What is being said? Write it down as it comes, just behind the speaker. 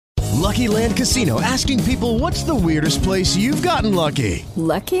Lucky Land Casino, asking people, what's the weirdest place you've gotten lucky?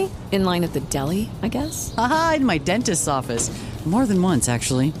 Lucky? In line at the deli, I guess? Aha, in my dentist's office. More than once,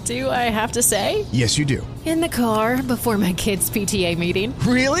 actually. Do I have to say? Yes, you do. In the car before my kids' PTA meeting.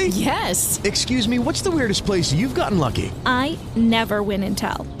 Really? Yes. Excuse me, what's the weirdest place you've gotten lucky? I never win and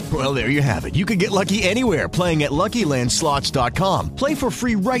tell. Well, there you have it. You can get lucky anywhere, playing at LuckyLandSlots.com. Play for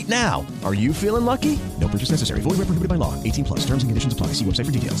free right now. Are you feeling lucky? No purchase necessary. Void where prohibited by law. 18 plus. Terms and conditions apply. See website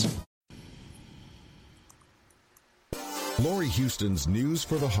for details. Laurie Huston's News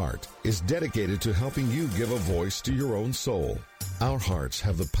for the Heart is dedicated to helping you give a voice to your own soul. Our hearts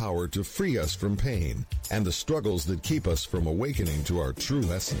have the power to free us from pain and the struggles that keep us from awakening to our true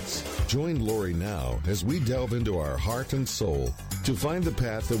essence. Join Laurie now as we delve into our heart and soul to find the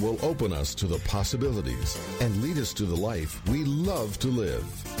path that will open us to the possibilities and lead us to the life we love to live.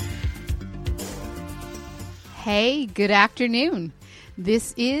 Hey, good afternoon.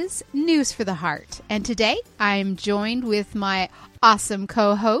 This is News for the Heart, and today I'm joined with my awesome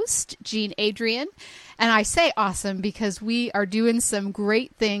co-host, Jean Adrienne. And I say awesome because we are doing some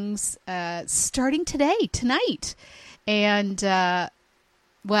great things starting tonight. And,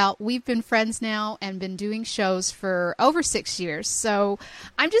 well, we've been friends now and been doing shows for over 6 years. So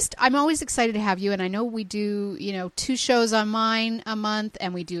I'm always excited to have you. And I know we do, 2 shows on mine a month,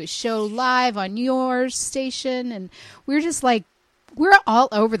 and we do a show live on yours station. And we're just like, we're all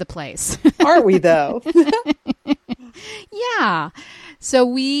over the place. Aren't we, though? Yeah. So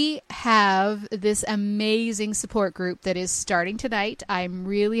we have this amazing support group that is starting tonight. I'm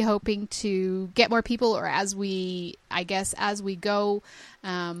really hoping to get more people, or as we go,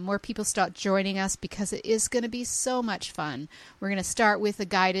 more people start joining us, because it is going to be so much fun. We're going to start with a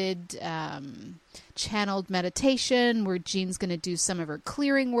guided channeled meditation where Jean's going to do some of her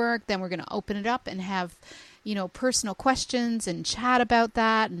clearing work. Then we're going to open it up and have personal questions and chat about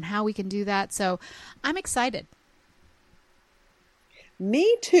that and how we can do that. So I'm excited.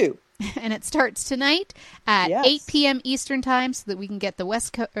 Me too. And it starts tonight at 8 p.m. Eastern time, so that we can get the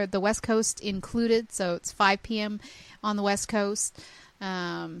West Coast included. So it's 5 p.m. on the West Coast.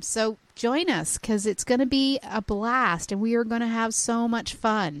 So join us, because it's going to be a blast, and we are going to have so much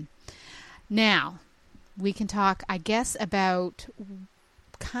fun. Now, we can talk, I guess, about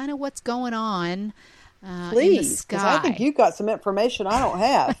kind of what's going on. Please, because I think you've got some information I don't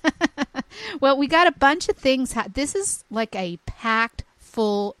have. Well, we got a bunch of things. This is like a packed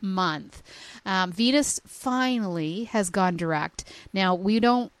full month. Venus finally has gone direct. Now, we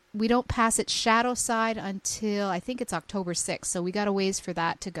don't pass its shadow side until I think it's October 6th. So we got a ways for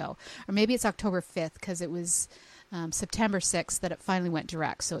that to go. Or maybe it's October 5th, because it was September 6th that it finally went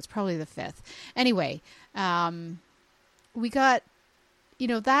direct. So it's probably the 5th. Anyway, we got...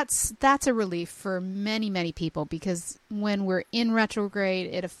 that's a relief for many, many people, because when we're in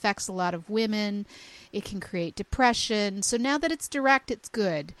retrograde, it affects a lot of women. It can create depression. So now that it's direct, it's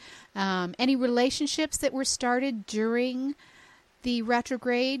good. Any relationships that were started during the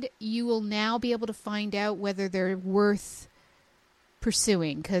retrograde, you will now be able to find out whether they're worth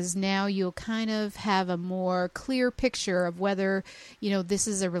pursuing, because now you'll kind of have a more clear picture of whether, this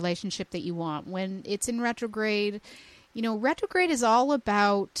is a relationship that you want. When it's in retrograde, retrograde is all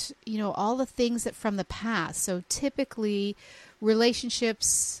about, all the things that from the past. So typically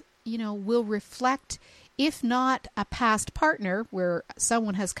relationships, will reflect, if not a past partner where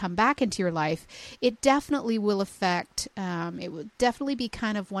someone has come back into your life, it definitely will affect, it will definitely be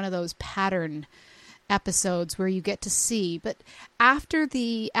kind of one of those pattern episodes where you get to see. But after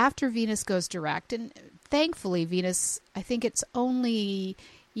Venus goes direct, and thankfully Venus, I think it's only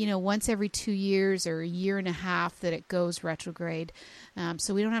once every 2 years or a year and a half that it goes retrograde.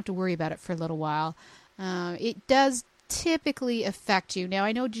 So we don't have to worry about it for a little while. It does typically affect you. Now,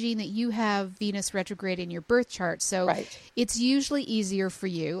 I know, Jean, that you have Venus retrograde in your birth chart, so it's usually easier for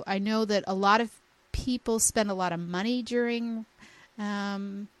you. I know that a lot of people spend a lot of money during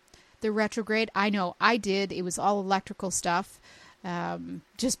the retrograde. I know I did. It was all electrical stuff,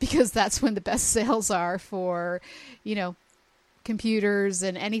 just because that's when the best sales are for, computers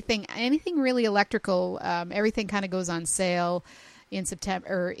and anything really electrical. Everything kind of goes on sale in September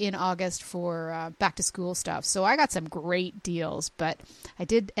or in August for back to school stuff. So I got some great deals, but I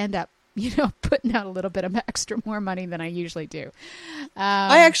did end up, putting out a little bit of more money than I usually do.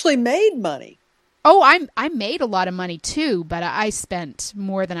 I actually made money. Oh, I made a lot of money too, but I spent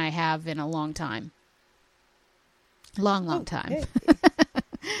more than I have in a long time. Long time.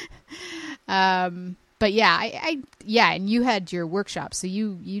 But yeah, I and you had your workshop, so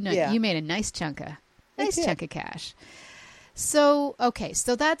you made a nice chunk of cash. So okay,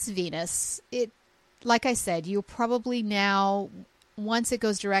 so that's Venus. It, like I said, you'll probably now once it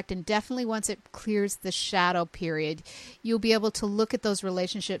goes direct, and definitely once it clears the shadow period, you'll be able to look at those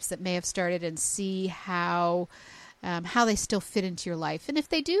relationships that may have started and see how they still fit into your life. And if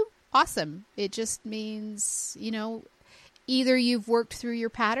they do, awesome. It just means, either you've worked through your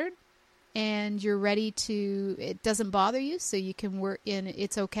pattern and you're ready to, it doesn't bother you, so you can work in,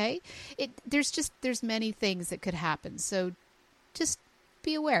 it's okay. There's many things that could happen. So just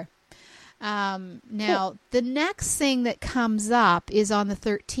be aware. Now, the next thing that comes up is on the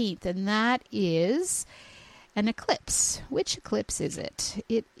 13th, and that is an eclipse. Which eclipse is it?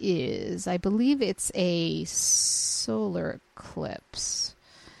 It is, I believe it's a solar eclipse.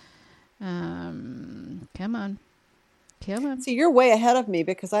 Come on. See, you're way ahead of me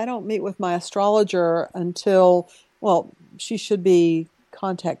because I don't meet with my astrologer until, she should be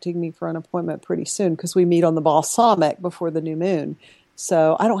contacting me for an appointment pretty soon because we meet on the balsamic before the new moon.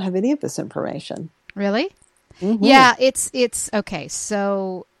 So I don't have any of this information. Really? Mm-hmm. Yeah, it's okay.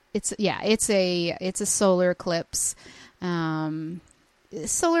 So it's a solar eclipse.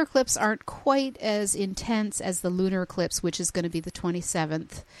 Solar eclipses aren't quite as intense as the lunar eclipse, which is going to be the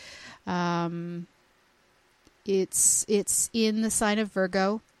 27th. It's in the sign of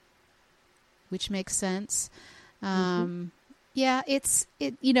Virgo, which makes sense.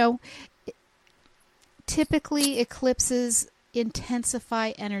 Typically eclipses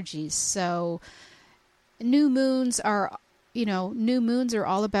intensify energies. So new moons are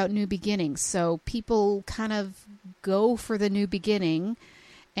all about new beginnings. So people kind of go for the new beginning.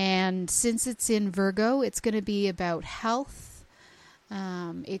 And since it's in Virgo, it's going to be about health.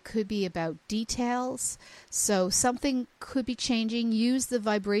 It could be about details. So something could be changing. Use the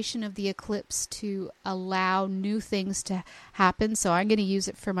vibration of the eclipse to allow new things to happen. So I'm going to use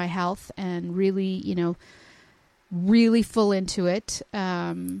it for my health and really, really full into it.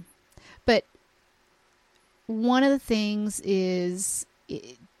 But one of the things is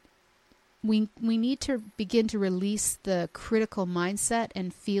we need to begin to release the critical mindset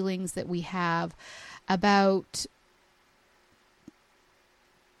and feelings that we have about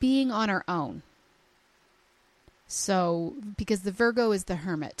being on our own. So, because the Virgo is the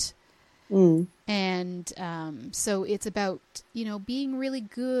hermit. And so it's about, being really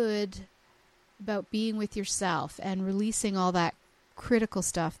good about being with yourself and releasing all that critical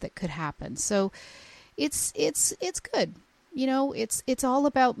stuff that could happen. So it's good. It's all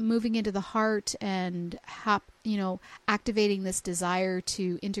about moving into the heart and activating this desire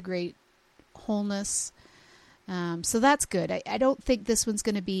to integrate wholeness. So that's good. I don't think this one's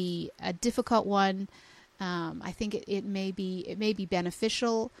going to be a difficult one. I think it may be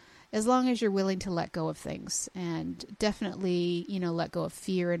beneficial as long as you're willing to let go of things, and definitely, let go of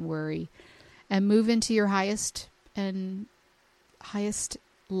fear and worry, and move into your highest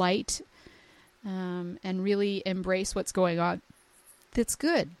light, and really embrace what's going on. That's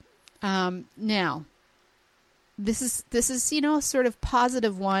good. Now, this is sort of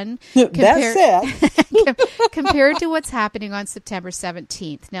positive one. That's it. Compared to what's happening on September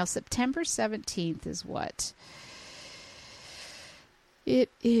 17th. Now, September 17th is what? It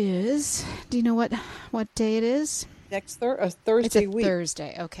is. Do you know what day it is? Next Thursday It's a week.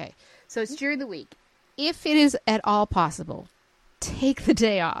 Thursday. Okay. So it's during the week. If it is at all possible, take the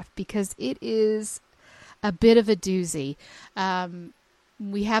day off because it is a bit of a doozy.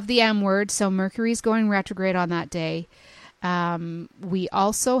 We have the M word, so Mercury's going retrograde on that day. We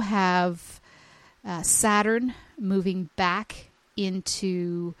also have Saturn moving back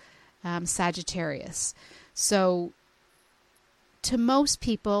into Sagittarius. So to most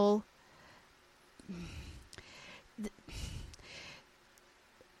people,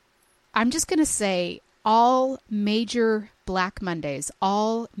 I'm just going to say all major Black Mondays,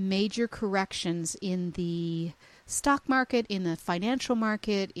 all major corrections in the stock market, in the financial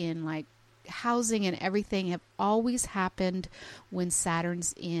market, in like housing and everything have always happened when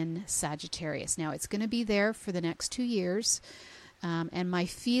Saturn's in Sagittarius. Now it's going to be there for the next 2 years. And my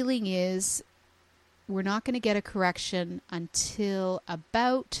feeling is we're not going to get a correction until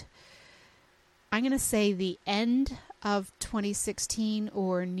about, I'm going to say the end of 2016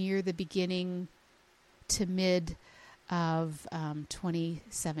 or near the beginning to mid of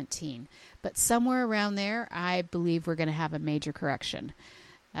 2017. But somewhere around there, I believe we're going to have a major correction.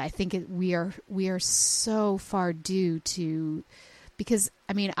 I think we are so far due to, because,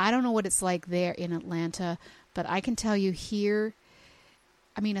 I don't know what it's like there in Atlanta, but I can tell you here,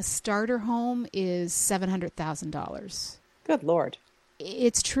 a starter home is $700,000. Good Lord.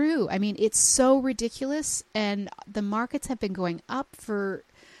 It's true. It's so ridiculous. And the markets have been going up for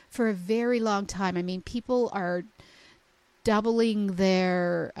a very long time. People are doubling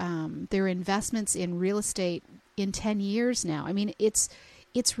their investments in real estate in 10 years now. I mean, it's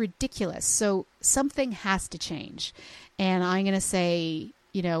ridiculous. So something has to change. And I'm going to say,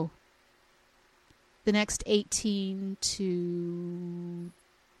 the next 18 to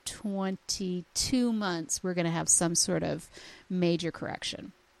 22 months, we're going to have some sort of major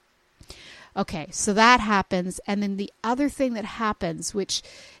correction. Okay, so that happens. And then the other thing that happens, which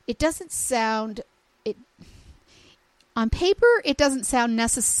it doesn't sound, on paper, it doesn't sound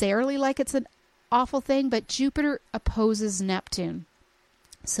necessarily like it's an awful thing, but Jupiter opposes Neptune.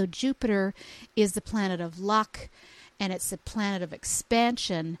 So Jupiter is the planet of luck, and it's the planet of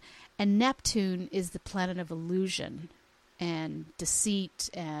expansion, and Neptune is the planet of illusion and deceit,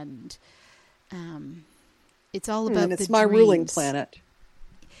 and it's all about and it's the my dreams. ruling planet.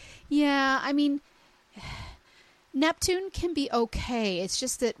 Yeah, I mean, Neptune can be okay. It's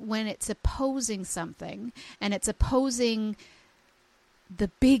just that when it's opposing something, and it's opposing the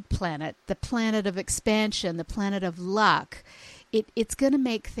big planet, the planet of expansion, the planet of luck, it's going to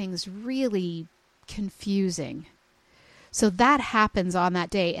make things really confusing. So that happens on that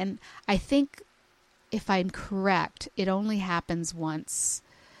day. And I think, if I'm correct, it only happens once.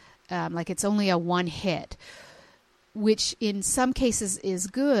 Like it's only a one hit, which in some cases is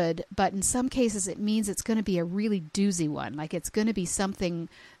good, but in some cases it means it's going to be a really doozy one. Like it's going to be something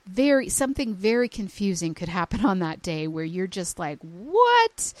very confusing could happen on that day where you're just like,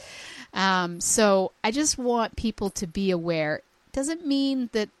 what? So I just want people to be aware. Doesn't mean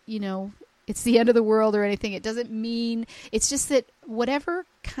that, it's the end of the world or anything. It doesn't mean, it's just that whatever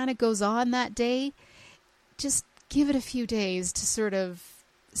kind of goes on that day, just give it a few days to sort of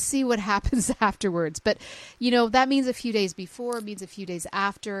see what happens afterwards. But, that means a few days before, it means a few days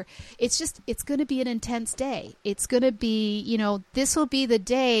after. It's going to be an intense day. It's going to be, this will be the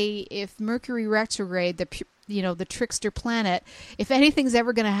day if Mercury retrograde, the trickster planet, if anything's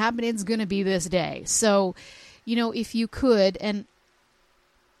ever going to happen, it's going to be this day. So, if you could, and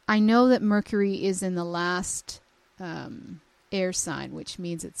I know that Mercury is in the last air sign, which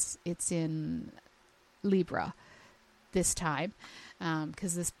means it's in Libra this time,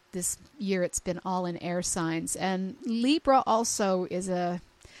 because this year it's been all in air signs. And Libra also is I'm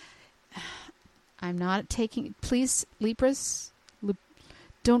not taking, please, Libras,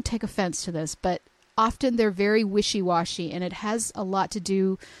 don't take offense to this, but often they're very wishy-washy, and it has a lot to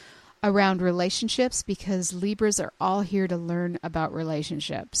do around relationships, because Libras are all here to learn about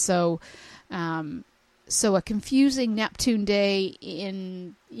relationships. So a confusing Neptune day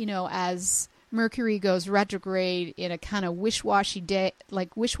in, as Mercury goes retrograde in a kind of wish-washy day,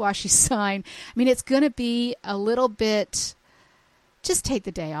 like wish-washy sign. I mean, it's going to be a little bit, just take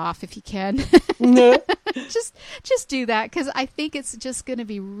the day off if you can. Just do that, because I think it's just going to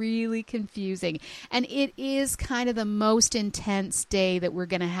be really confusing. And it is kind of the most intense day that we're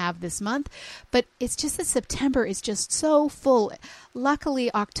going to have this month. But it's just that September is just so full.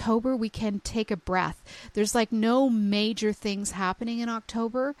 Luckily, October, we can take a breath. There's like no major things happening in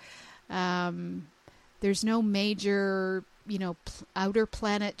October. There's no major, outer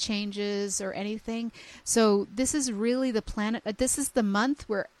planet changes or anything. So this is really the planet. This is the month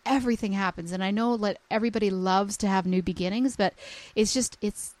where everything happens. And I know that everybody loves to have new beginnings, but it's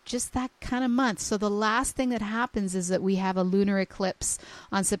just that kind of month. So the last thing that happens is that we have a lunar eclipse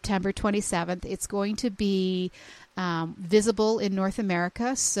on September 27th. It's going to be visible in North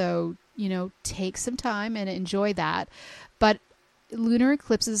America. So, take some time and enjoy that. But lunar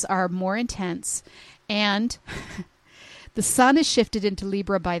eclipses are more intense, and the sun is shifted into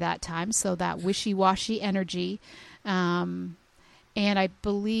Libra by that time, so that wishy-washy energy. And I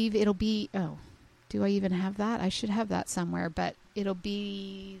believe it'll be, do I even have that? I should have that somewhere, but it'll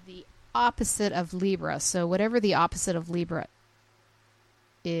be the opposite of Libra. So whatever the opposite of Libra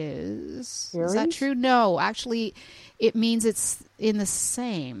is that true? No, actually, it means it's in the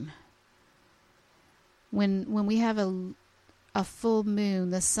same. When we have a full moon,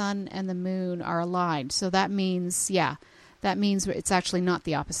 the sun and the moon are aligned. So that means, it's actually not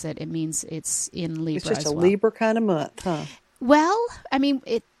the opposite. It means it's in Libra. It's just as a well. Libra kind of month, huh? Well, I mean,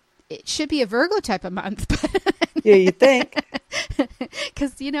 it should be a Virgo type of month. But yeah, you think.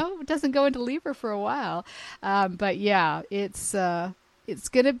 Because, it doesn't go into Libra for a while. But yeah, it's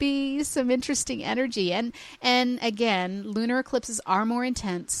going to be some interesting energy. And again, lunar eclipses are more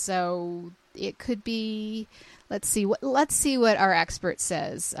intense. So it could be... Let's see what our expert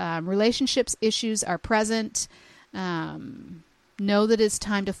says. Relationships issues are present. Know that it's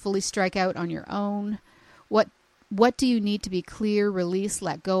time to fully strike out on your own. What do you need to be clear, release,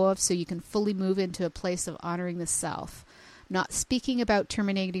 let go of, so you can fully move into a place of honoring the self? Not speaking about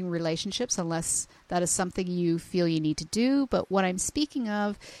terminating relationships unless that is something you feel you need to do. But what I'm speaking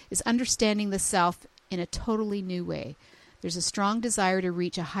of is understanding the self in a totally new way. There's a strong desire to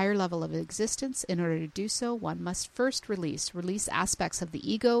reach a higher level of existence. In order to do so, one must first release aspects of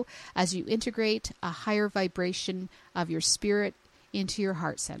the ego as you integrate a higher vibration of your spirit into your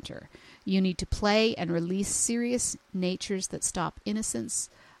heart center. You need to play and release serious natures that stop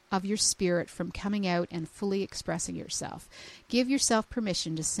innocence of your spirit from coming out and fully expressing yourself. Give yourself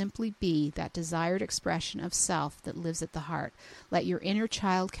permission to simply be that desired expression of self that lives at the heart. Let your inner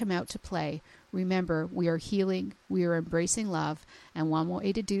child come out to play. Remember, we are healing, we are embracing love, and one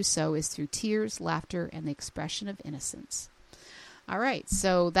way to do so is through tears, laughter, and the expression of innocence. All right,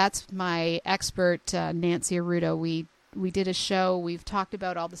 so that's my expert, Nancy Arruda. We did a show. We've talked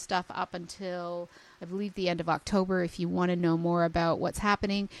about all the stuff up until, I believe, the end of October. If you want to know more about what's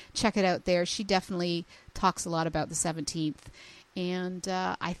happening, check it out there. She definitely talks a lot about the 17th. And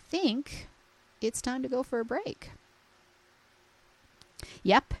I think it's time to go for a break.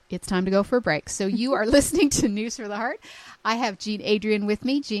 Yep, it's time to go for a break. So you are listening to News for the Heart. I have Jean Adrienne with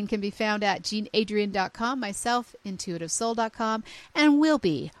me. Jean can be found at jeanadrienne.com, myself, intuitivesoul.com, and we'll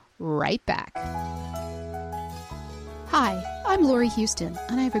be right back. Hi, I'm Laurie Huston,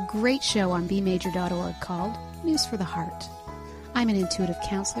 and I have a great show on bmajor.org called News for the Heart. I'm an intuitive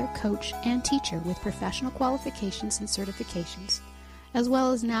counselor, coach, and teacher with professional qualifications and certifications, as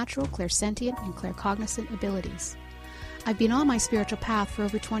well as natural clairsentient and claircognizant abilities. I've been on my spiritual path for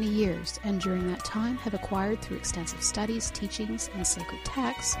over 20 years, and during that time have acquired through extensive studies, teachings, and sacred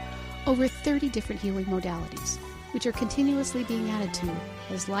texts over 30 different healing modalities, which are continuously being added to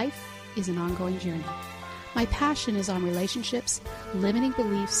as life is an ongoing journey. My passion is on relationships, limiting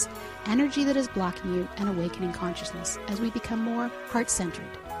beliefs, energy that is blocking you, and awakening consciousness as we become more heart-centered.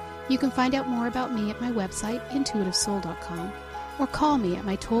 You can find out more about me at my website, intuitivesoul.com, or call me at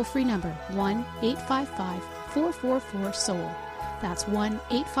my toll-free number, 1-855-444-SOUL. That's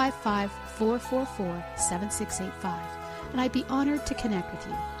 1-855-444-7685. And I'd be honored to connect with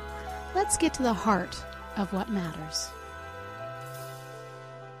you. Let's get to the heart of what matters.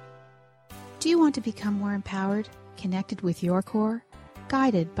 Do you want to become more empowered, connected with your core,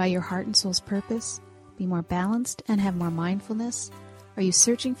 guided by your heart and soul's purpose, be more balanced and have more mindfulness? Are you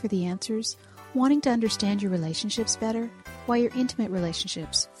searching for the answers, wanting to understand your relationships better, why your intimate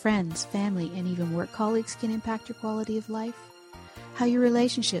relationships, friends, family, and even work colleagues can impact your quality of life? How your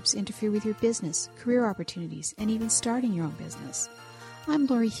relationships interfere with your business, career opportunities, and even starting your own business? I'm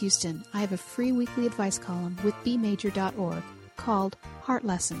Laurie Huston. I have a free weekly advice column with bmajor.org called Heart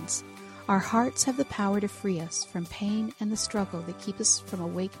Lessons. Our hearts have the power to free us from pain and the struggle that keep us from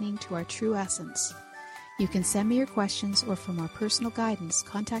awakening to our true essence. You can send me your questions, or for more personal guidance,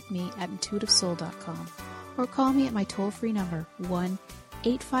 contact me at intuitivesoul.com or call me at my toll-free number,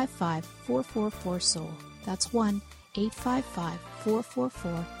 1-855-444-SOUL. That's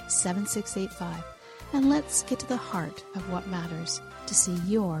 1-855-444-7685. And let's get to the heart of what matters to see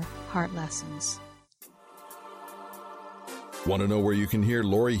your heart lessons. Want to know where you can hear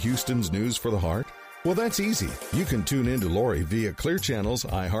Laurie Huston's News for the Heart? Well, that's easy. You can tune in to Laurie via Clear Channel's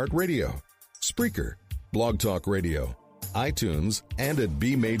iHeartRadio, Spreaker, Blog Talk Radio, iTunes, and at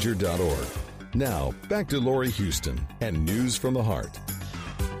bmajor.org. Now, back to Laurie Huston and News from the Heart.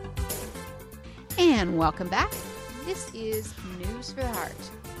 And welcome back. This is News for the Heart.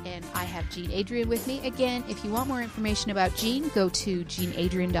 And I have Jean Adrienne with me. Again, if you want more information about Jean, go to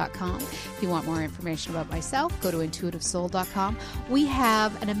jeanadrienne.com. If you want more information about myself, go to intuitivesoul.com. We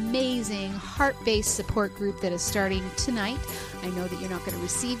have an amazing heart-based support group that is starting tonight. I know that you're not going to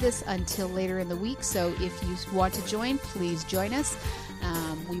receive this until later in the week, so if you want to join, please join us.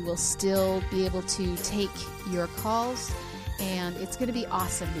 We will still be able to take your calls, and it's going to be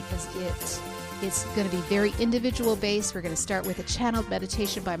awesome because it's going to be very individual based. We're going to start with a channeled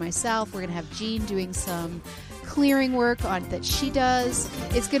meditation by myself. We're going to have Jean doing some clearing work on that she does.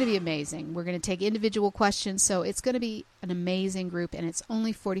 It's going to be amazing. We're going to take individual questions. So it's going to be an amazing group, and it's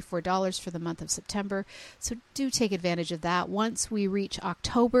only $44 for the month of September. So do take advantage of that. Once we reach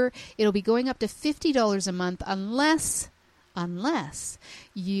October, it'll be going up to $50 a month unless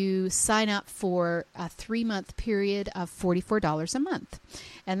you sign up for a 3-month period of $44 a month.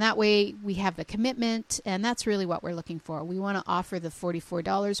 And that way we have the commitment, and that's really what we're looking for. We want to offer the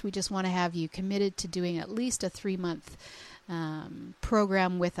 $44. We just want to have you committed to doing at least a 3-month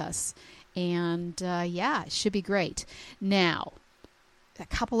program with us. And it should be great. Now, a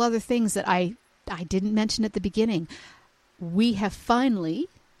couple other things that I didn't mention at the beginning. We have finally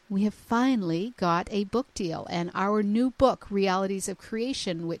got a book deal, and our new book, Realities of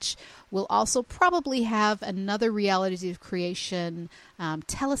Creation, which will also probably have another Realities of Creation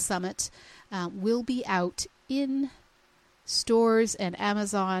telesummit, will be out in stores and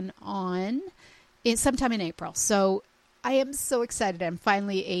Amazon on sometime in April. So I am so excited. I'm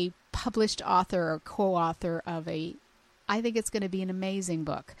finally a published author or co-author of I think it's going to be an amazing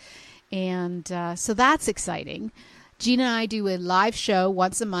book. And so that's exciting. Jean and I do a live show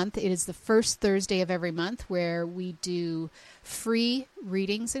once a month. It is the first Thursday of every month where we do free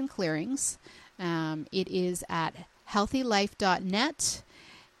readings and clearings. It is at healthylife.net.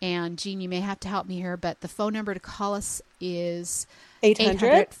 And Jean, you may have to help me here, but the phone number to call us is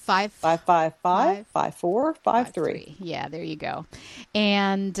 800-555-5453. Yeah, there you go.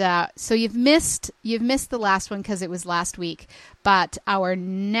 And so you've missed the last one because it was last week, but our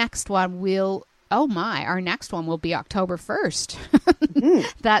next one will be October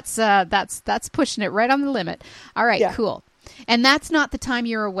 1st. That's pushing it right on the limit. All right, yeah. Cool. And that's not the time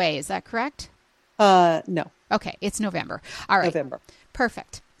you're away, is that correct? No. Okay, it's November. All right. November.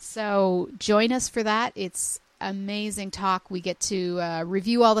 Perfect. So join us for that. It's amazing talk. We get to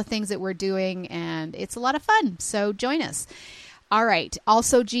review all the things that we're doing, and it's a lot of fun. So join us. All right.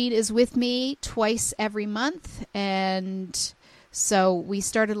 Also, Jean is with me twice every month, and so we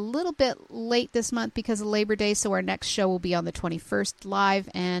started a little bit late this month because of Labor Day, so our next show will be on the 21st live,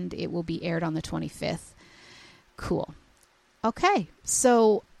 and it will be aired on the 25th. Cool. Okay.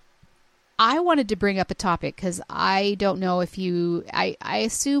 So I wanted to bring up a topic because I don't know if I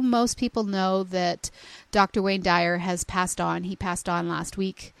assume most people know that Dr. Wayne Dyer has passed on. He passed on last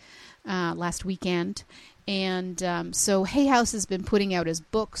weekend. And so Hay House has been putting out his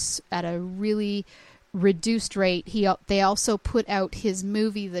books at a really reduced rate. They also put out his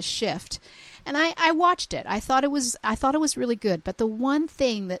movie, The Shift. And I watched it. I thought it was really good. But the one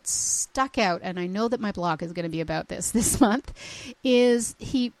thing that stuck out, and I know that my blog is going to be about this month, is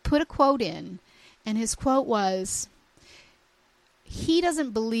he put a quote in, and his quote was, "He doesn't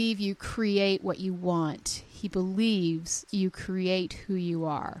believe you create what you want. He believes you create who you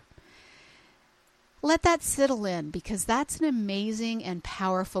are." Let that settle in, because that's an amazing and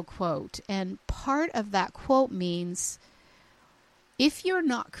powerful quote. And part of that quote means, if you're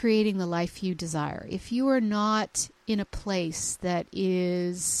not creating the life you desire, if you are not in a place that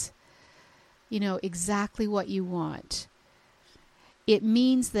is, exactly what you want, it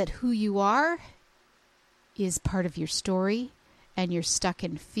means that who you are is part of your story, and you're stuck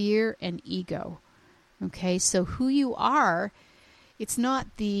in fear and ego. Okay, so who you are, it's not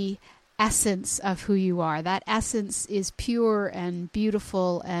the essence of who you are. That essence is pure and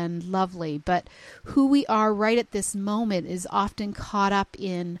beautiful and lovely, but who we are right at this moment is often caught up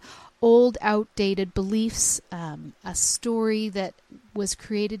in old, outdated beliefs, a story that was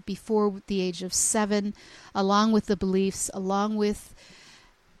created before the age of 7, along with the beliefs, along with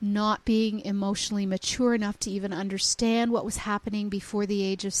not being emotionally mature enough to even understand what was happening before the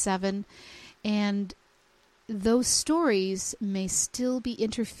age of 7. And those stories may still be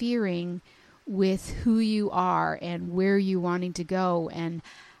interfering with who you are and where you're wanting to go and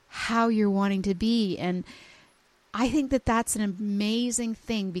how you're wanting to be. And I think that that's an amazing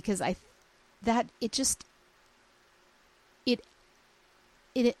thing, because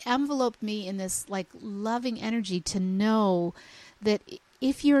it enveloped me in this like loving energy to know that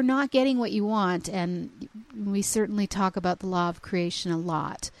if you're not getting what you want, and we certainly talk about the law of creation a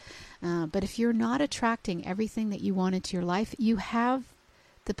lot, but if you're not attracting everything that you want into your life, you have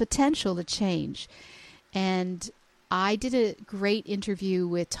the potential to change. And I did a great interview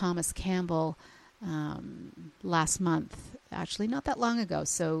with Thomas Campbell last month, actually not that long ago,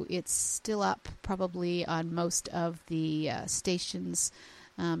 so it's still up probably on most of the stations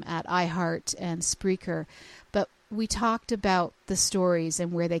at iHeart and Spreaker. But we talked about the stories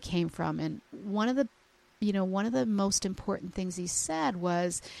and where they came from, and one of the most important things he said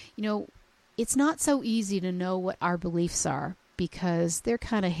was, it's not so easy to know what our beliefs are because they're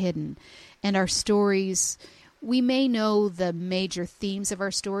kind of hidden. And our stories, we may know the major themes of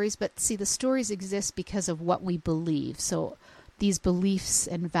our stories, but see, the stories exist because of what we believe. So these beliefs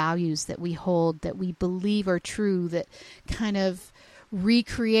and values that we hold, that we believe are true, that kind of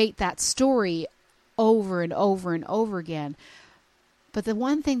recreate that story over and over and over again. But the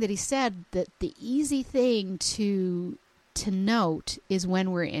one thing that he said, that the easy thing to note is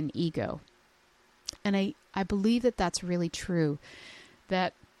when we're in ego. And I believe that that's really true.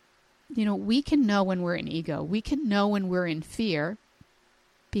 That, we can know when we're in ego. We can know when we're in fear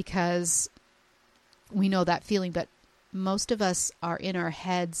because we know that feeling. But most of us are in our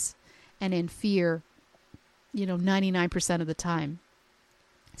heads and in fear, 99% of the time.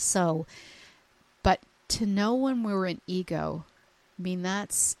 So, but to know when we're in ego, I mean,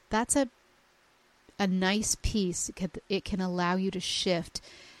 that's a nice piece. It can allow you to shift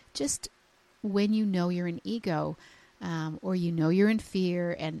just when you know you're in ego. or you know you're in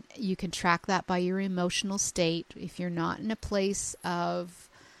fear, and you can track that by your emotional state. If you're not in a place of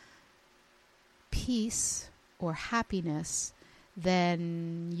peace or happiness,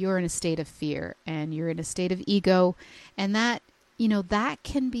 then you're in a state of fear and you're in a state of ego, and that, you know, that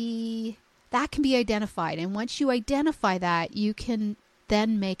can be identified. And once you identify that, you can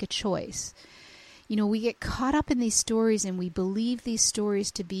then make a choice. You know, we get caught up in these stories and we believe these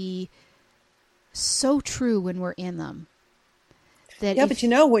stories to be so true when we're in them. That but you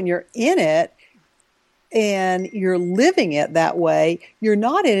know, when you're in it and you're living it that way, you're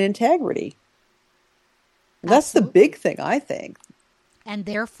not in integrity. That's Absolutely. The big thing, I think. And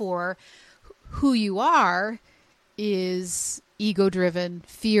therefore, who you are is ego-driven,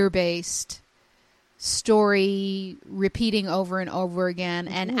 fear-based, story repeating over and over again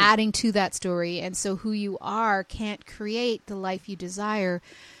and adding to that story. And so who you are can't create the life you desire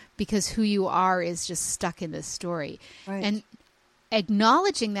because who you are is just stuck in this story. Right. And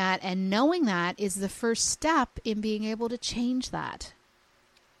acknowledging that and knowing that is the first step in being able to change that.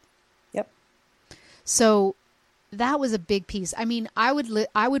 Yep. So that was a big piece. I mean, I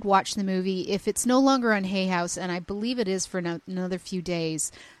would watch the movie if it's no longer on Hay House, and I believe it is for another few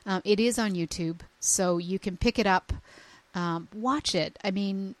days. It is on YouTube, so you can pick it up, watch it. I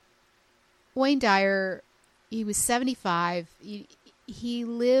mean, Wayne Dyer, he was 75. He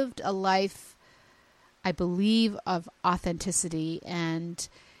lived a life, I believe, of authenticity, and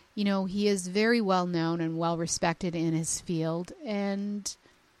you know, he is very well known and well respected in his field, and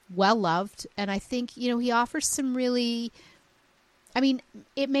well loved. And I think, you know, he offers some really, I mean,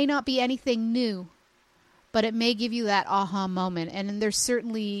 it may not be anything new, but it may give you that aha moment. And there's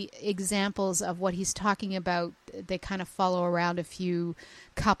certainly examples of what he's talking about. They kind of follow around a few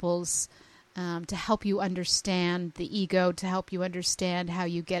couples to help you understand the ego, to help you understand how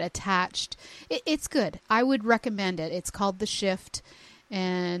you get attached. It's good. I would recommend it. It's called The Shift.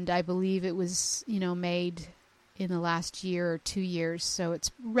 And I believe it was, you know, made in the last year or 2 years. So it's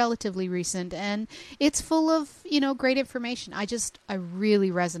relatively recent, and it's full of, you know, great information. I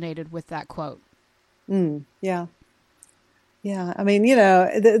really resonated with that quote. Yeah. Yeah. I mean, you know,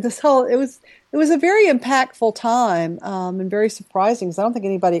 it was a very impactful time, and very surprising, because I don't think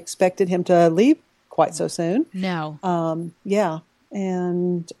anybody expected him to leave quite so soon. No. Yeah.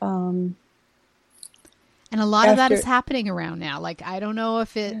 And a lot of that is happening around now. Like, I don't know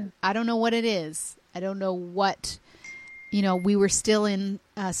I don't know what it is. I don't know what, you know, we were still in,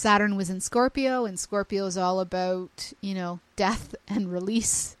 Saturn was in Scorpio, and Scorpio is all about, you know, death and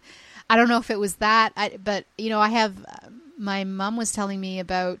release. I don't know if it was that, but, you know, my mom was telling me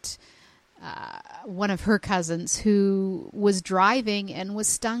about one of her cousins who was driving and was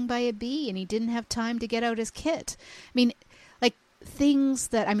stung by a bee, and he didn't have time to get out his kit. I mean, like, things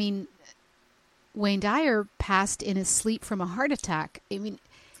that, I mean, Wayne Dyer passed in his sleep from a heart attack. I mean,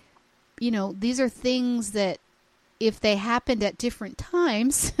 you know, these are things that if they happened at different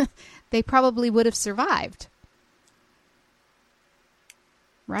times, they probably would have survived.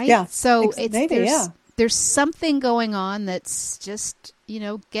 Right? Yeah. So there's something going on that's just, you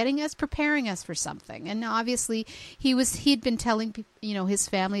know, preparing us for something. And obviously he'd been telling, you know, his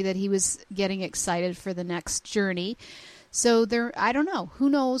family that he was getting excited for the next journey. So I don't know, who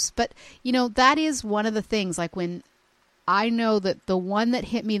knows? But, you know, that is one of the things, like, when I know that the one that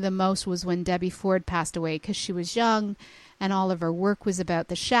hit me the most was when Debbie Ford passed away, because she was young and all of her work was about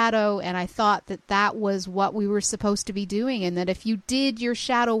the shadow. And I thought that was what we were supposed to be doing. And that if you did your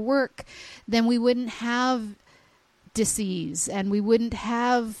shadow work, then we wouldn't have disease and we wouldn't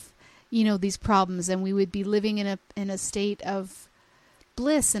have, you know, these problems, and we would be living in a state of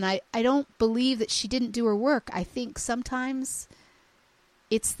bliss. And I don't believe that she didn't do her work. I think sometimes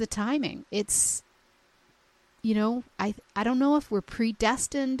it's the timing. It's, you know, I don't know if we're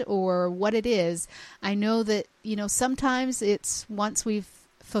predestined or what it is. I know that, you know, sometimes it's once we've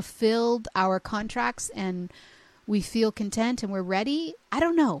fulfilled our contracts and we feel content and we're ready. I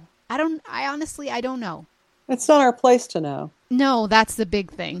don't know. I honestly don't know. It's not our place to know. No, that's the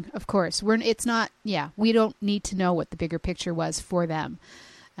big thing. Of course, we don't need to know what the bigger picture was for them.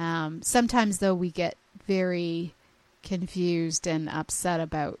 Sometimes though, we get very confused and upset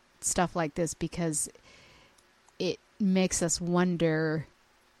about stuff like this because it makes us wonder,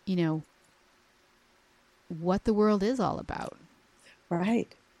 you know, what the world is all about. Right.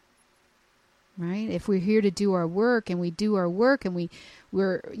 If we're here to do our work and we do our work and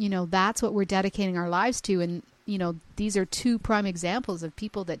we're, you know, that's what we're dedicating our lives to. And, you know, these are two prime examples of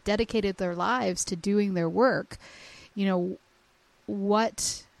people that dedicated their lives to doing their work. You know,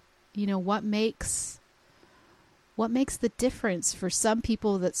 what makes the difference for some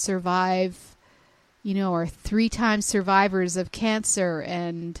people that survive are 3-time survivors of cancer.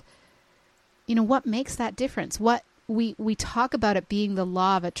 And, what makes that difference? What we talk about it being the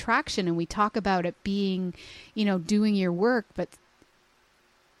law of attraction, and we talk about it being, doing your work, but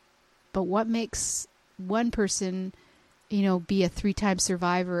what makes one person, be a 3-time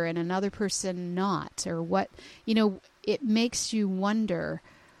survivor and another person not? Or what, it makes you wonder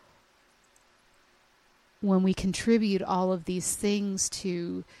when we contribute all of these things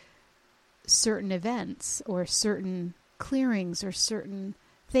to certain events or certain clearings or certain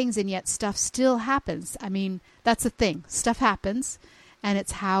things, and yet stuff still happens. I mean, that's the thing. Stuff happens, and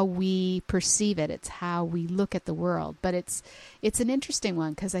it's how we perceive it. It's how we look at the world. But it's an interesting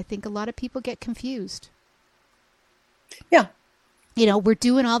one, because I think a lot of people get confused. Yeah. We're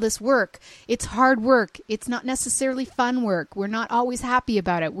doing all this work. It's hard work. It's not necessarily fun work. We're not always happy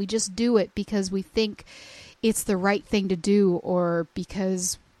about it. We just do it because we think it's the right thing to do, or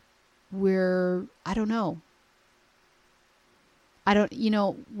because I don't know.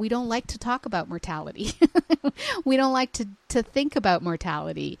 We don't like to talk about mortality. We don't like to think about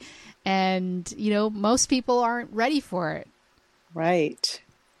mortality. And, most people aren't ready for it. Right.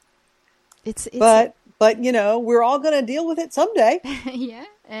 But we're all going to deal with it someday. Yeah.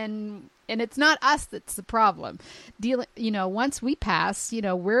 And it's not us that's the problem. Once we pass,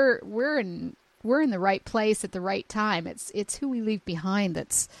 we're in the right place at the right time. It's who we leave behind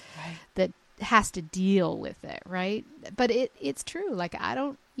that has to deal with it, right? But it's true. Like,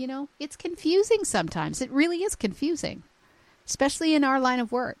 it's confusing sometimes. It really is confusing, especially in our line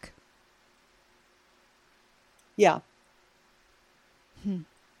of work. Yeah.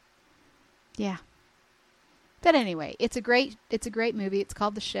 Yeah. But anyway, it's a great movie. It's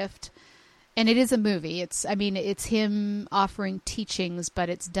called The Shift, and it is a movie. It's him offering teachings, but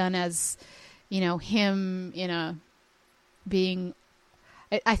it's done as, him being.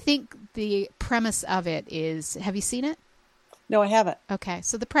 I think the premise of it is, have you seen it? No, I haven't. Okay.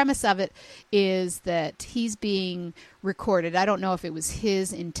 So the premise of it is that he's being recorded. I don't know if it was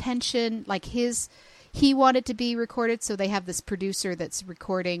his intention, like he wanted to be recorded. So they have this producer that's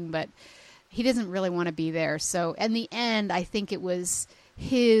recording, but he doesn't really want to be there. So in the end, I think it was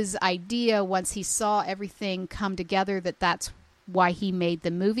his idea, once he saw everything come together, that's why he made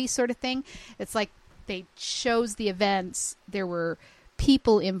the movie, sort of thing. It's like they chose the events. There were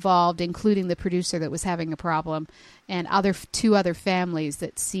people involved, including the producer that was having a problem, and two other families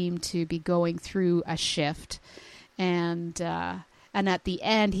that seemed to be going through a shift. And at the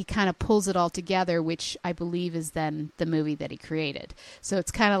end, he kind of pulls it all together, which I believe is then the movie that he created. So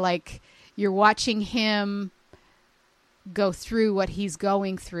it's kind of like you're watching him go through what he's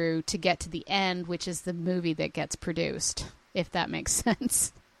going through to get to the end, which is the movie that gets produced, if that makes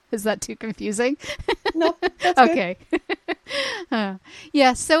sense. Is that too confusing? No, that's okay.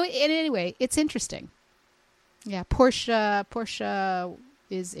 Yeah. So anyway, it's interesting. Yeah. Portia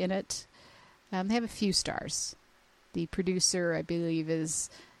is in it. They have a few stars. The producer, I believe, is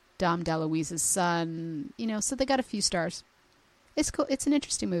Dom DeLuise's son. So they got a few stars. It's cool. It's an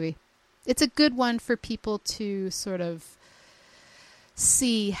interesting movie. It's a good one for people to sort of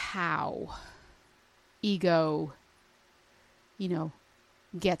see how ego,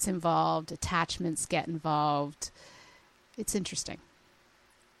 gets involved, attachments get involved. It's interesting.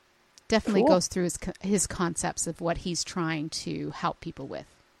 Definitely Cool. goes through his concepts of what he's trying to help people with.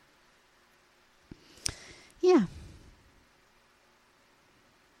 Yeah.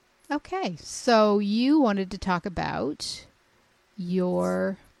 Okay, so you wanted to talk about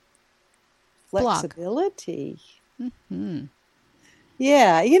your Flexibility. blog. Mm-hmm.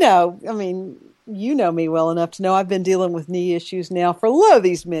 Yeah, you know me well enough to know I've been dealing with knee issues now for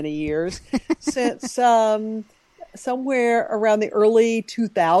these many years, since somewhere around the early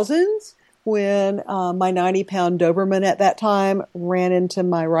 2000s, when my 90-pound Doberman at that time ran into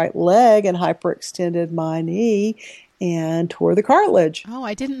my right leg and hyperextended my knee and tore the cartilage. Oh,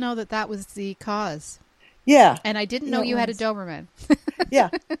 I didn't know that was the cause. Yeah. And I didn't know you had a Doberman. Yeah.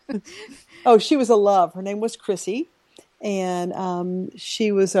 Oh, she was a love. Her name was Chrissy. And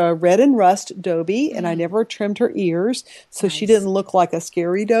she was a red and rust Dobie, and I never trimmed her ears, so Nice. she didn't look like a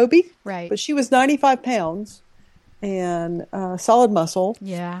scary Dobie. Right. But she was 95 pounds and solid muscle.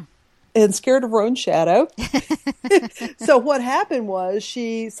 Yeah. And scared of her own shadow. So what happened was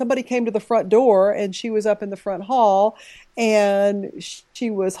somebody came to the front door, and she was up in the front hall, and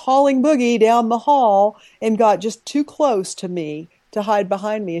she was hauling Boogie down the hall and got just too close to me to hide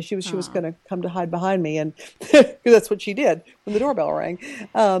behind me, and she was going to come to hide behind me, and that's what she did when the doorbell rang.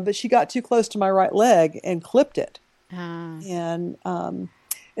 But she got too close to my right leg and clipped it, and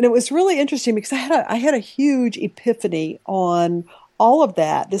it was really interesting because I had a huge epiphany on all of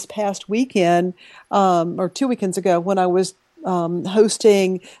that this past weekend, or 2 weekends ago, when I was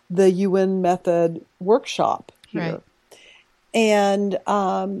hosting the UN method workshop here. Right. And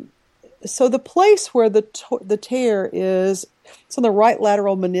so the place where the tear is, it's on the right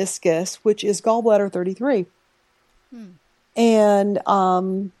lateral meniscus, which is gallbladder 33. And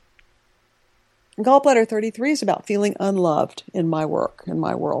gallbladder 33 is about feeling unloved in my work, in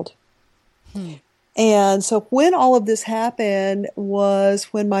my world. And so when all of this happened was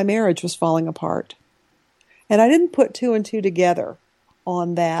when my marriage was falling apart. And I didn't put two and two together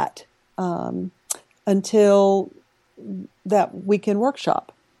on that until that weekend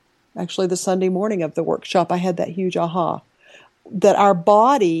workshop. Actually, the Sunday morning of the workshop, I had that huge aha. That our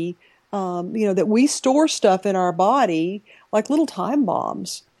body, that we store stuff in our body like little time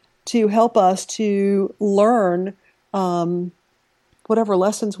bombs to help us to learn whatever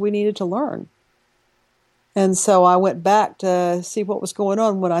lessons we needed to learn. And so I went back to see what was going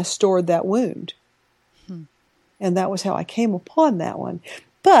on when I stored that wound. And that was how I came upon that one.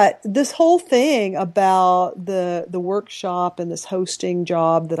 But this whole thing about the workshop and this hosting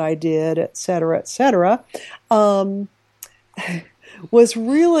job that I did, et cetera, was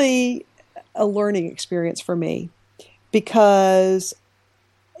really a learning experience for me. Because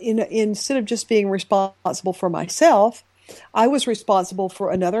instead of just being responsible for myself, I was responsible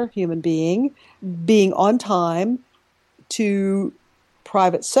for another human being on time to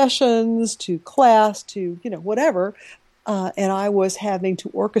private sessions, to class, to, whatever. And I was having to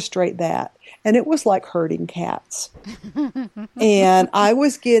orchestrate that. And it was like herding cats. And I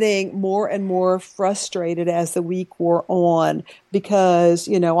was getting more and more frustrated as the week wore on because,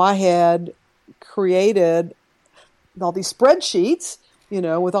 I had created all these spreadsheets,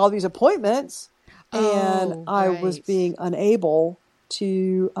 with all these appointments. And I was being unable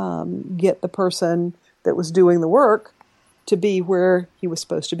to get the person that was doing the work to be where he was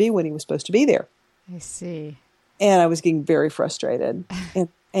supposed to be when he was supposed to be there. I see. And I was getting very frustrated and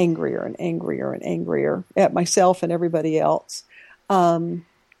angrier and angrier and angrier at myself and everybody else. And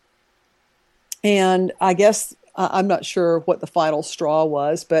I guess I'm not sure what the final straw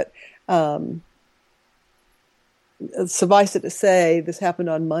was, but suffice it to say, this happened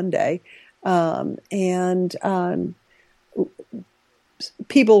on Monday. And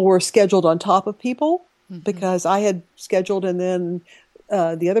people were scheduled on top of people because I had scheduled and then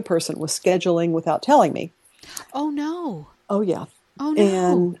the other person was scheduling without telling me. Oh, no. Oh, yeah. Oh,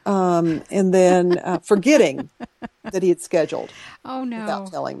 no. And then forgetting that he had scheduled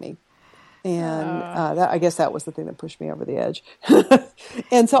without telling me. And I guess that was the thing that pushed me over the edge.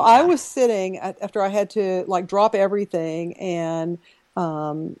 And so I was sitting after I had to drop everything and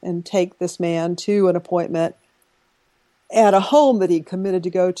take this man to an appointment at a home that he'd committed to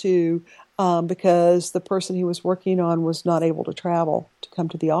go to because the person he was working on was not able to travel to come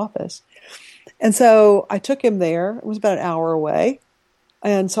to the office. And so I took him there. It was about an hour away.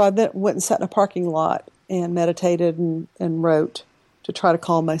 And so I then went and sat in a parking lot and meditated and wrote to try to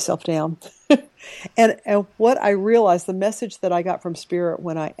calm myself down. And what I realized, the message that I got from Spirit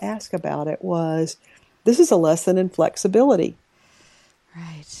when I asked about it was, this is a lesson in flexibility.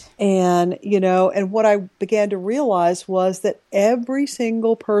 Right. And, and what I began to realize was that every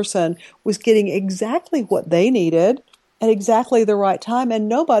single person was getting exactly what they needed at exactly the right time, and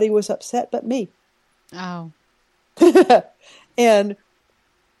nobody was upset but me. Oh. And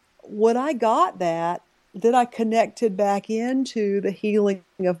when I got that, then I connected back into the healing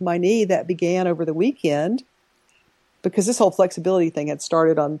of my knee that began over the weekend, because this whole flexibility thing had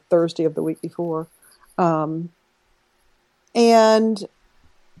started on Thursday of the week before. And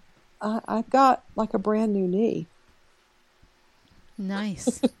I've got a brand new knee.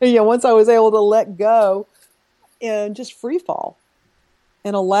 Nice. Once I was able to let go and just free fall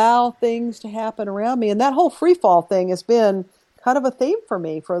and allow things to happen around me. And that whole free fall thing has been kind of a theme for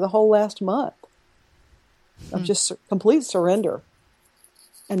me for the whole last month of just complete surrender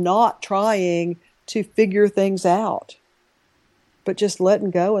and not trying to figure things out, but just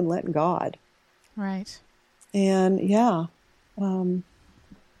letting go and letting God. Right. And I'm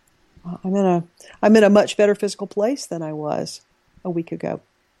in a much better physical place than I was a week ago.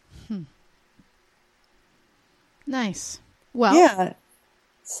 Nice. Well, yeah.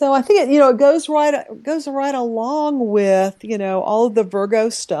 So I think it goes right along with all of the Virgo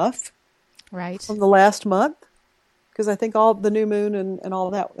stuff, right, from the last month, because I think all the new moon and all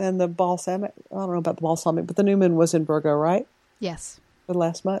that and the balsamic. I don't know about the balsamic, but the new moon was in Virgo, right? Yes. For the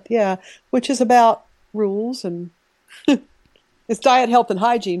last month, yeah, which is about rules and it's diet, health, and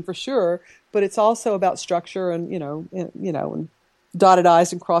hygiene for sure, but it's also about structure and and dotted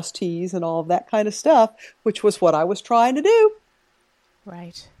I's and crossed T's and all of that kind of stuff, which was what I was trying to do.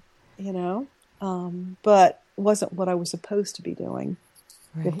 Right. But wasn't what I was supposed to be doing,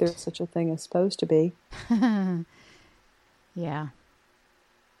 Right. if there's such a thing as supposed to be. Yeah.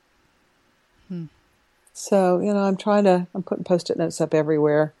 So, I'm putting Post-it notes up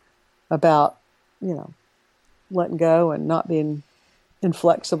everywhere about, letting go and not being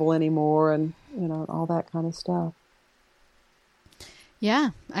inflexible anymore and, all that kind of stuff. Yeah.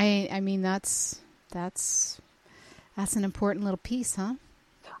 I mean, that's an important little piece, huh?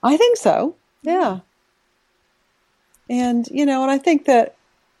 I think so. Yeah. And, and I think that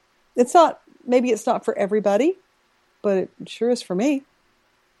maybe it's not for everybody, but it sure is for me.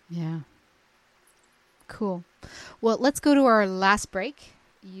 Yeah. Cool. Well, let's go to our last break.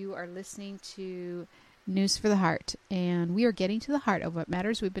 You are listening to News for the Heart, and we are getting to the heart of what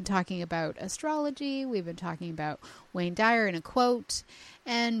matters. We've been talking about astrology. We've been talking about Wayne Dyer in a quote,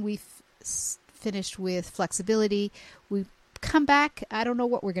 and we've finished with flexibility. We come back. I don't know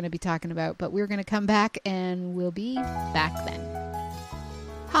what we're going to be talking about, but we're going to come back, and we'll be back then.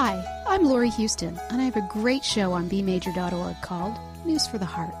 Hi, I'm Laurie Huston, and I have a great show on bmajor.org called News for the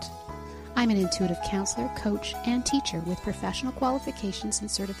Heart. I'm an intuitive counselor, coach, and teacher with professional qualifications and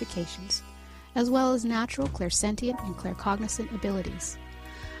certifications, as well as natural, clairsentient, and claircognizant abilities.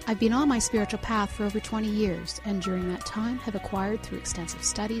 I've been on my spiritual path for over 20 years, and during that time have acquired through extensive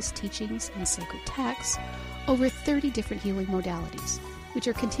studies, teachings, and sacred texts over 30 different healing modalities, which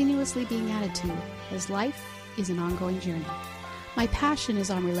are continuously being added to, as life is an ongoing journey. My passion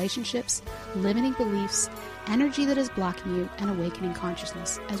is on relationships, limiting beliefs, energy that is blocking you, and awakening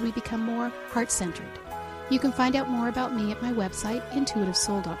consciousness as we become more heart-centered. You can find out more about me at my website,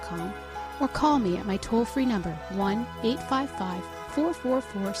 intuitivesoul.com, or call me at my toll-free number,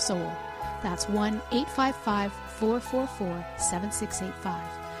 1-855-444-SOUL. That's 1-855-444-7685.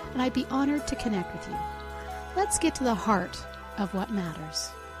 And I'd be honored to connect with you. Let's get to the heart of what matters.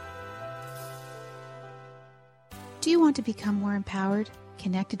 Do you want to become more empowered,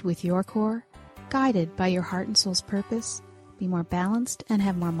 connected with your core, guided by your heart and soul's purpose, be more balanced and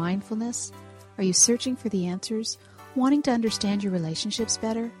have more mindfulness? Are you searching for the answers, wanting to understand your relationships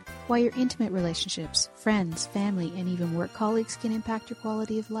better, why your intimate relationships, friends, family, and even work colleagues can impact your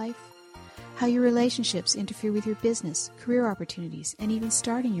quality of life? How your relationships interfere with your business, career opportunities, and even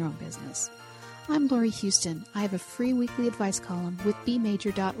starting your own business? I'm Laurie Huston. I have a free weekly advice column with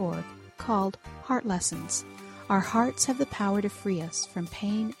bmajor.org called Heart Lessons. Our hearts have the power to free us from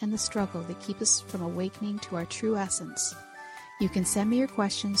pain and the struggle that keep us from awakening to our true essence. You can send me your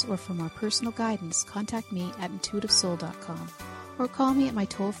questions, or for more personal guidance, contact me at intuitivesoul.com or call me at my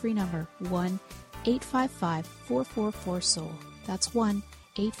toll-free number, 1-855-444-SOUL. That's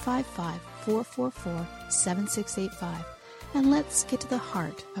 1-855-444-7685. And let's get to the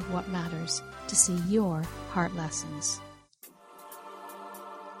heart of what matters to see your heart lessons.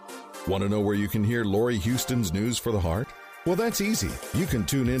 Want to know where you can hear Laurie Huston's News for the Heart? Well, that's easy. You can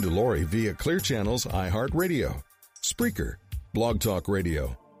tune in to Laurie via Clear Channel's iHeartRadio, Spreaker, Blog Talk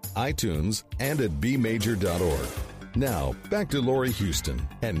Radio, iTunes, and at bmajor.org. Now, back to Laurie Huston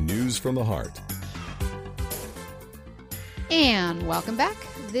and News from the Heart. And welcome back.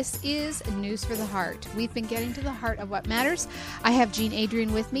 This is News for the Heart. We've been getting to the heart of what matters. I have Jean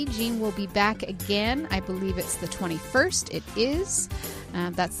Adrienne with me. Jean will be back again. I believe it's the 21st. It is.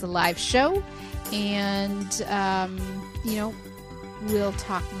 That's the live show. And, we'll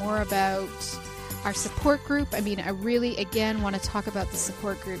talk more about our support group. I mean, I really, again, want to talk about the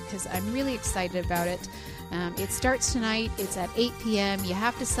support group because I'm really excited about it. It starts tonight. It's at 8 p.m. You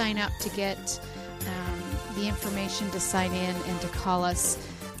have to sign up to get the information to sign in and to call us.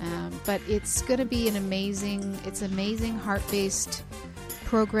 But it's going to be an amazing heart-based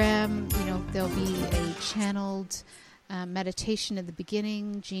program. There'll be a channeled meditation at the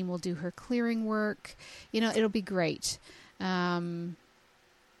beginning. Jean will do her clearing work. It'll be great. I'm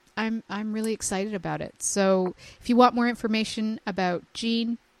really excited about it. So if you want more information about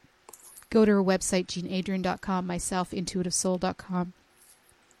Jean, go to her website, jeanadrienne.com, myself, intuitivesoul.com.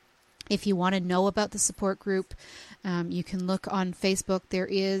 If you want to know about the support group, you can look on Facebook. There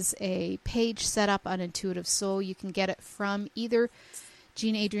is a page set up on Intuitive Soul. You can get it from either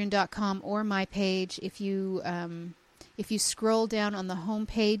jeanadrienne.com or my page. If you scroll down on the home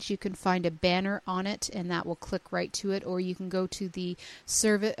page, you can find a banner on it, and that will click right to it. Or you can go to the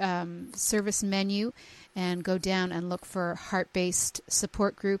service menu and go down and look for Heart-Based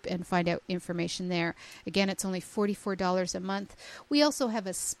Support Group and find out information there. Again, it's only $44 a month. We also have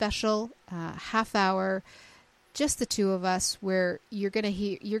a special half hour, just the two of us, where we're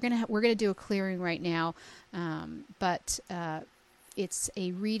gonna do a clearing right now, but it's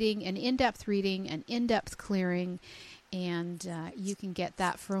a reading, an in-depth reading, an in-depth clearing. And you can get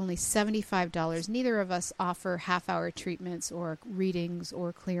that for only $75. Neither of us offer half-hour treatments or readings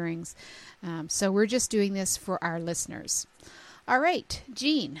or clearings. So we're just doing this for our listeners. All right,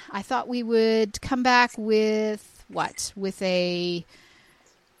 Jean, I thought we would come back with what? With a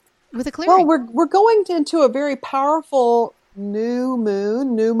clearing. Well, we're going into a very powerful new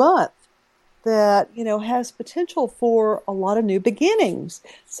moon, new month that, has potential for a lot of new beginnings.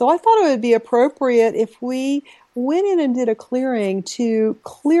 So I thought it would be appropriate if we went in and did a clearing to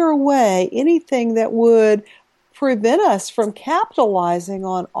clear away anything that would prevent us from capitalizing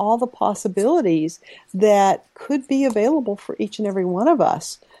on all the possibilities that could be available for each and every one of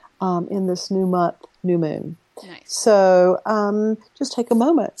us in this new month, new moon. Nice. So just take a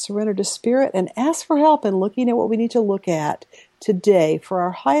moment, surrender to Spirit, and ask for help in looking at what we need to look at today for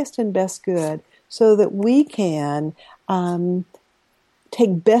our highest and best good, so that we can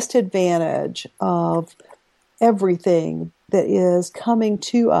take best advantage of everything that is coming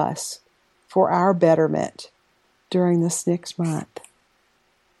to us for our betterment during this next month.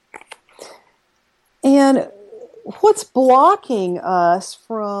 And what's blocking us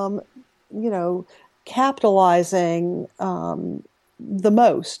from, capitalizing the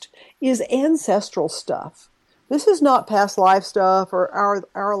most is ancestral stuff. This is not past life stuff or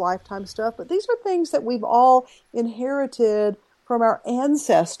our lifetime stuff, but these are things that we've all inherited from our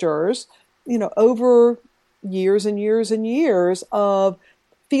ancestors, over years and years and years of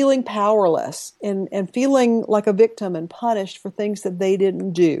feeling powerless and feeling like a victim and punished for things that they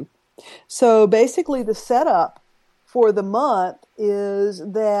didn't do. So basically the setup for the month is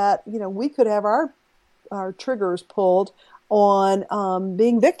that, we could have our triggers pulled on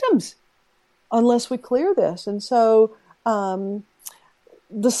being victims unless we clear this. And so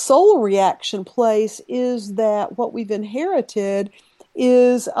the soul reaction place is that what we've inherited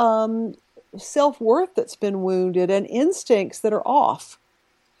is self-worth that's been wounded and instincts that are off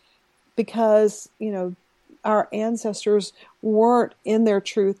because, our ancestors weren't in their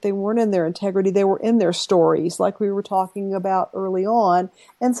truth. They weren't in their integrity. They were in their stories, like we were talking about early on.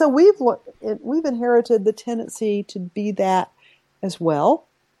 And so we've inherited the tendency to be that as well,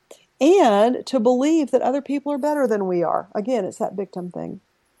 and to believe that other people are better than we are. Again, it's that victim thing.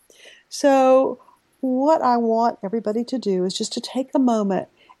 So what I want everybody to do is just to take a moment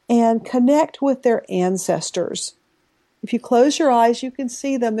and connect with their ancestors. If you close your eyes, you can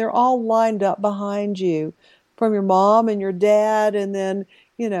see them. They're all lined up behind you, from your mom and your dad, and then,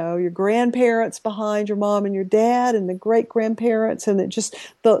 your grandparents behind your mom and your dad, and the great-grandparents, and it just,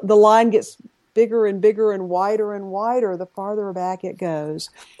 the line gets bigger and bigger and wider the farther back it goes.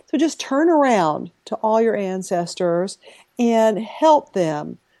 So just turn around to all your ancestors and help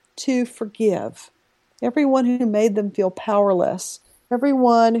them to forgive everyone who made them feel powerless,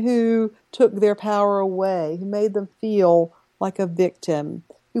 everyone who took their power away, who made them feel like a victim,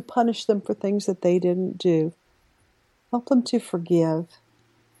 who punished them for things that they didn't do. Help them to forgive.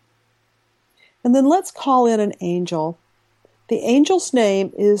 And then let's call in an angel. The angel's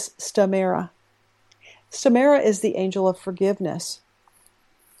name is Stamera. Stamera is the angel of forgiveness.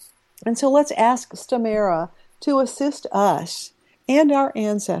 And so let's ask Stamera to assist us and our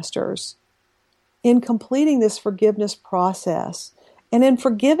ancestors in completing this forgiveness process and in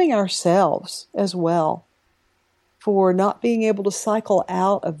forgiving ourselves as well for not being able to cycle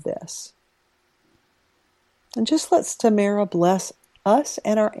out of this. And just let Stamera bless us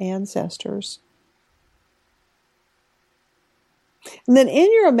and our ancestors. And then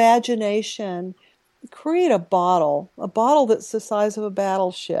in your imagination, create a bottle that's the size of a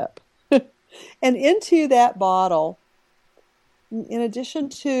battleship. And into that bottle, in addition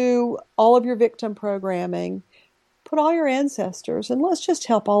to all of your victim programming, put all your ancestors, and let's just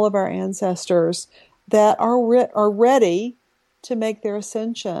help all of our ancestors that are ready to make their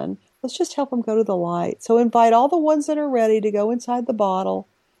ascension. Let's just help them go to the light. So invite all the ones that are ready to go inside the bottle,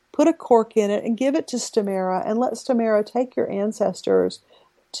 put a cork in it, and give it to Stamera, and let Stamera take your ancestors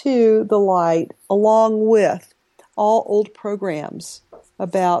to the light, along with all old programs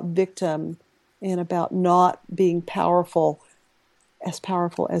about victim and about not being powerful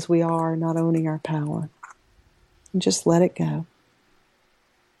as we are, not owning our power. And just let it go.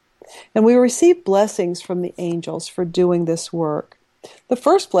 And we receive blessings from the angels for doing this work. The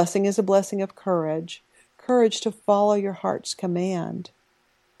first blessing is a blessing of courage to follow your heart's command.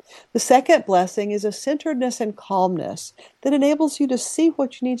 The second blessing is a centeredness and calmness that enables you to see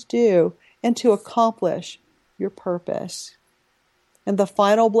what you need to do and to accomplish your purpose. And the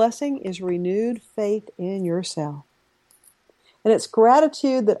final blessing is renewed faith in yourself. And it's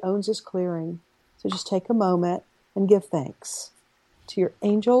gratitude that owns this clearing. So just take a moment and give thanks to your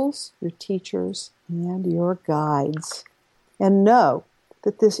angels, your teachers, and your guides. And know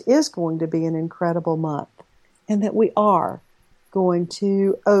that this is going to be an incredible month and that we are going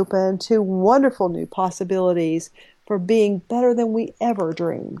to open to wonderful new possibilities for being better than we ever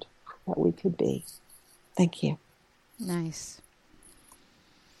dreamed that we could be. Thank you. Nice.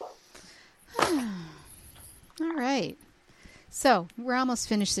 All right. So we're almost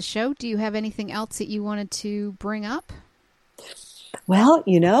finished the show. Do you have anything else that you wanted to bring up? Well,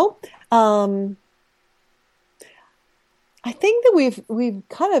 I think that we've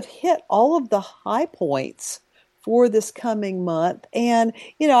kind of hit all of the high points for this coming month. And,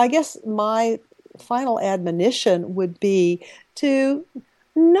 I guess my final admonition would be to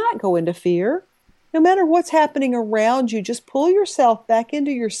not go into fear. No matter what's happening around you, just pull yourself back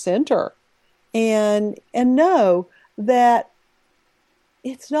into your center and know that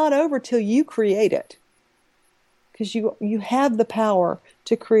it's not over till you create it. Because you have the power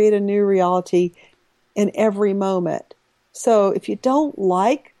to create a new reality in every moment. So if you don't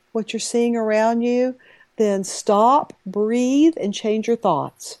like what you're seeing around you, then stop, breathe, and change your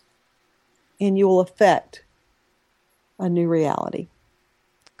thoughts. And you will affect a new reality.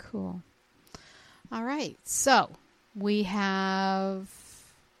 Cool. All right. So we have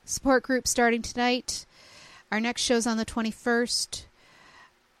support group starting tonight. Our next show's on the 21st.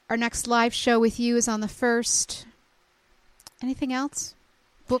 Our next live show with you is on the 1st. Anything else?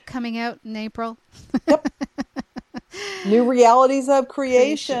 Book coming out in April. Yep. New realities of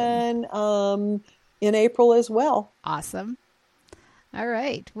creation in April as well. Awesome. All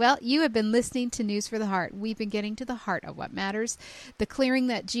right. Well, you have been listening to News for the Heart. We've been getting to the heart of what matters. The clearing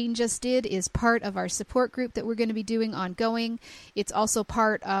that Jean just did is part of our support group that we're going to be doing ongoing. It's also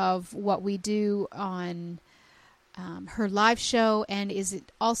part of what we do on her live show, and is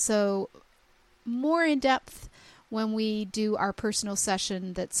it also more in depth when we do our personal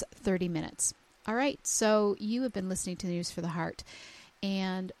session that's 30 minutes. All right. So you have been listening to News for the Heart,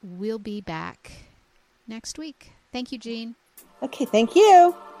 and we'll be back next week. Thank you, Jean. Okay, thank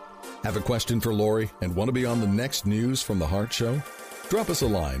you. Have a question for Laurie and want to be on the next News from the Heart show? Drop us a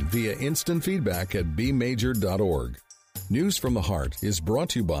line via instant feedback at bmajor.org. News from the Heart is brought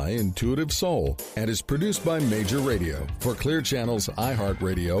to you by Intuitive Soul and is produced by Major Radio for Clear Channel's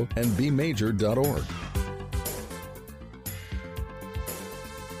iHeartRadio and bmajor.org.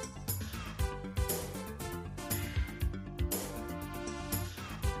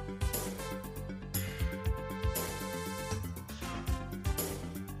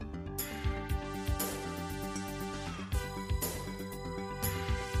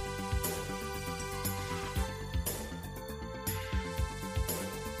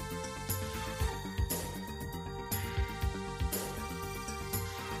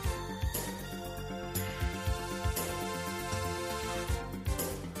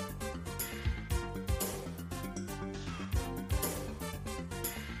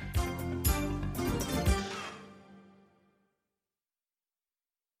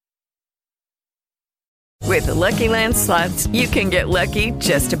 With the Lucky Land Slots, you can get lucky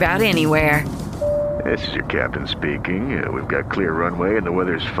just about anywhere. This is your captain speaking. We've got clear runway and the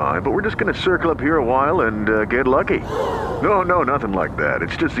weather's fine, but we're just going to circle up here a while and get lucky. No, nothing like that.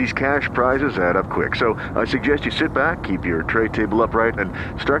 It's just these cash prizes add up quick. So I suggest you sit back, keep your tray table upright, and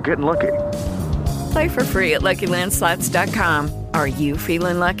start getting lucky. Play for free at LuckyLandSlots.com. Are you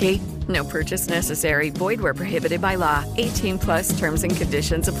feeling lucky? No purchase necessary. Void where prohibited by law. 18+ terms and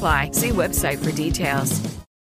conditions apply. See website for details.